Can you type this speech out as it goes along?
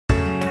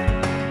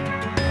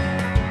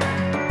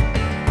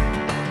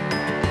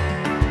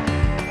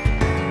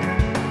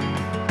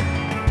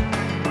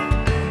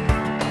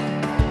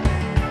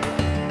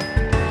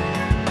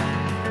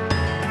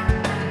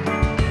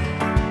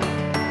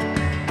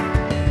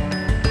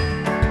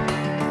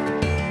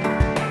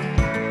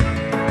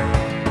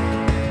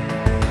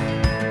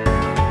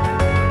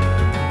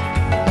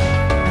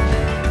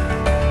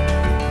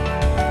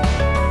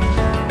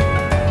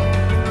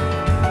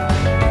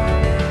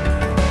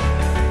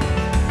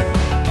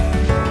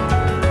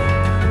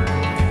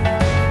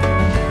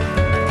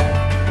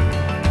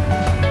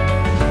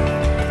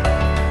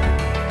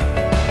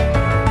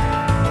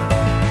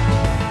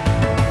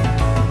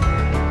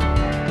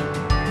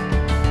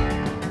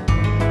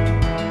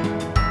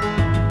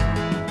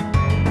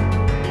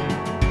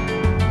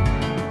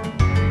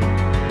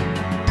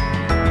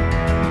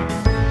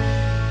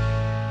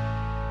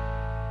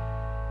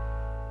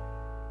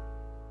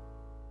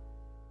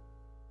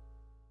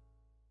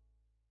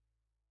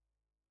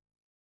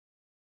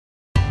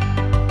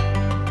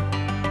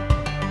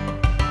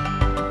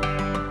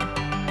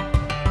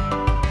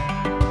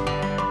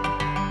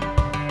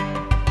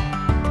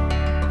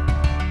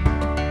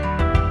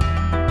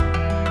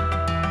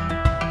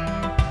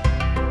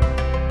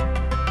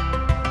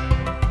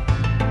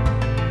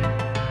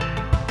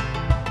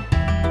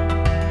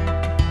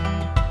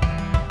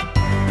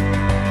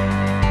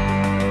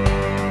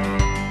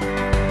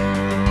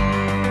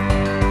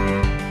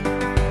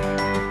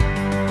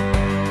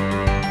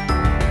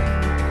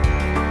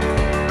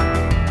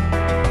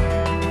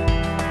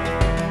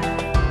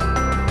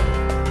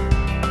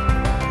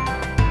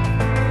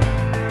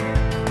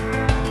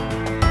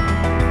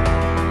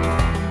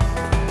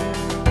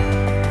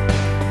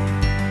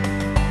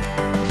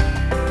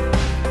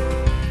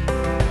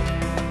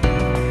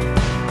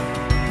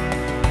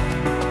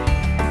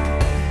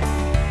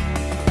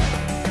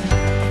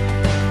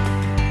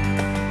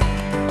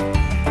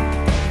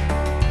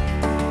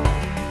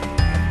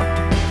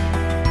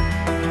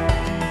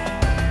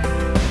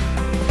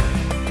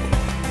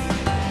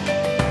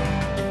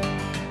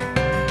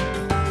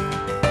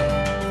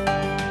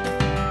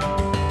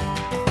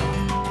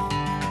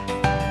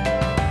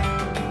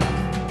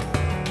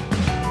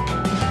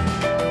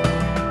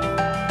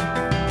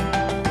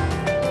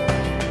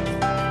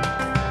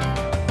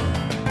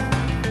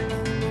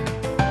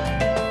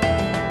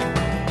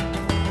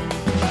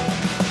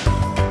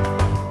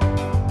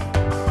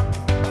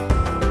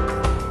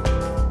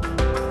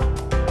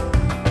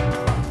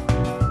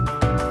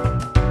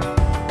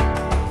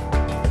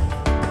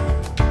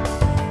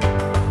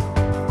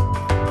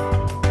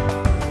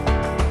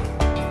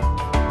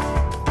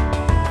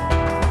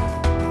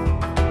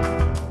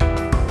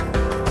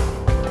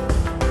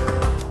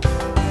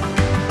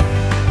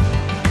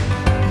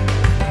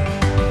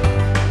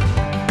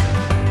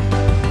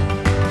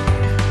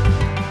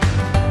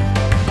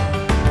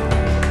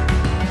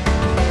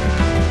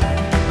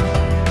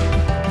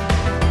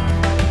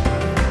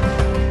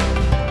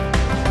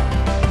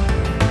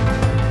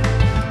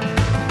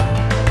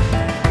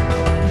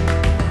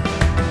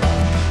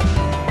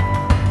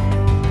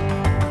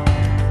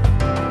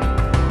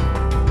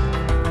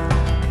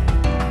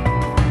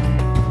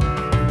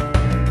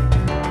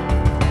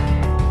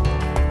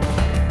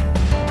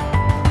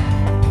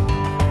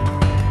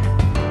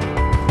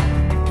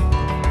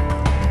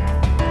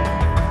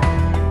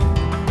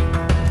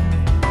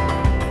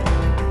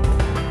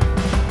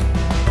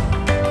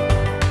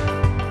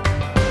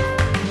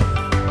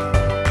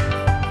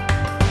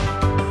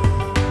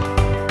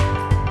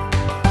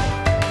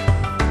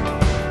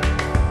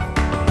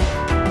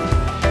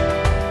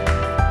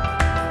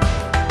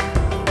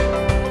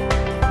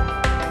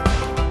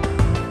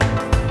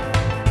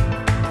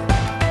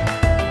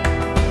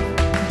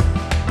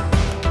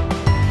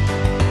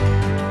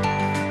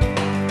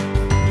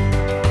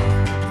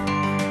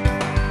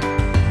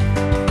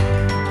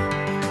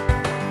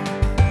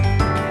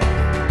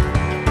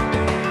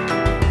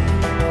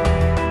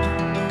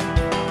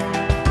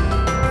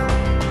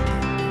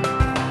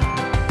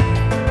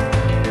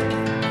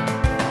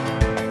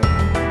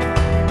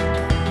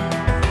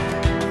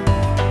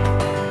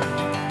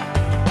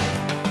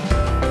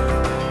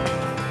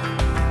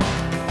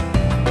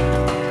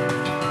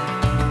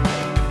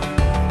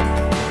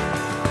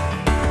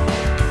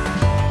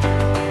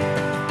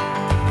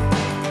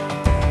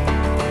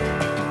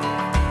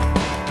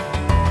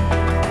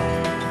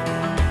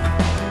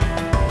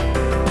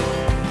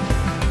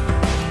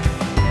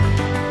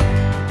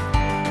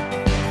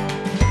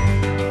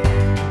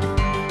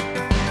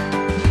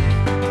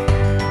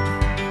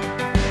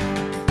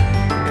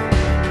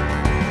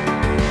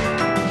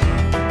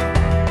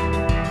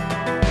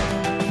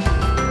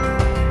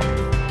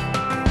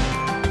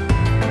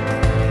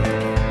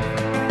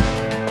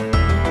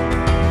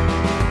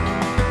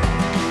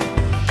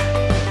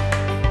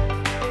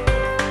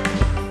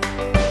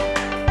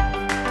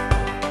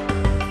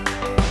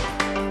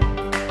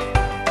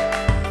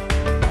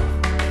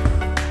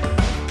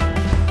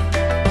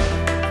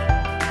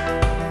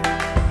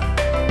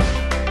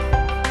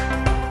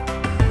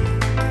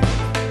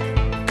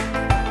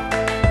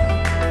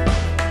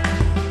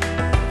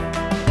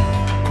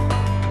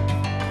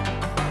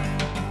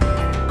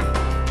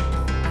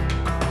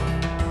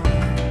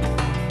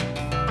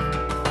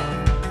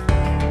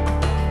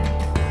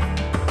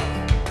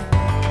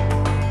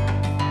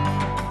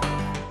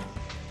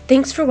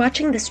Thanks for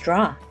watching this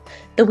draw.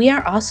 The We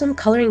Are Awesome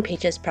Coloring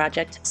Pages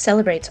project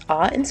celebrates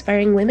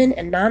awe-inspiring women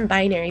and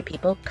non-binary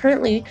people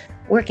currently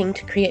working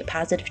to create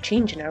positive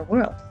change in our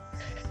world.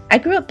 I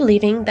grew up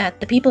believing that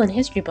the people in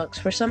history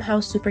books were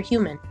somehow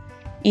superhuman.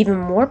 Even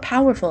more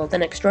powerful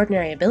than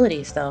extraordinary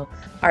abilities, though,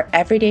 are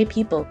everyday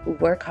people who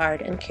work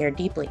hard and care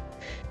deeply.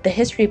 The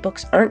history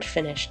books aren't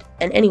finished,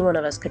 and any one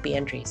of us could be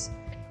entries.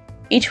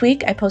 Each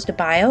week, I post a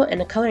bio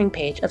and a coloring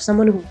page of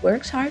someone who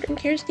works hard and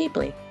cares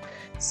deeply.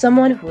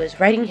 Someone who is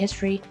writing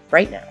history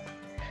right now.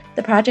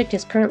 The project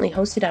is currently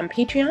hosted on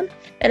Patreon,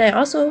 and I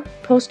also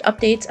post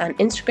updates on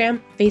Instagram,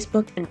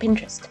 Facebook, and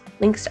Pinterest.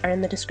 Links are in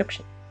the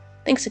description.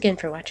 Thanks again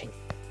for watching.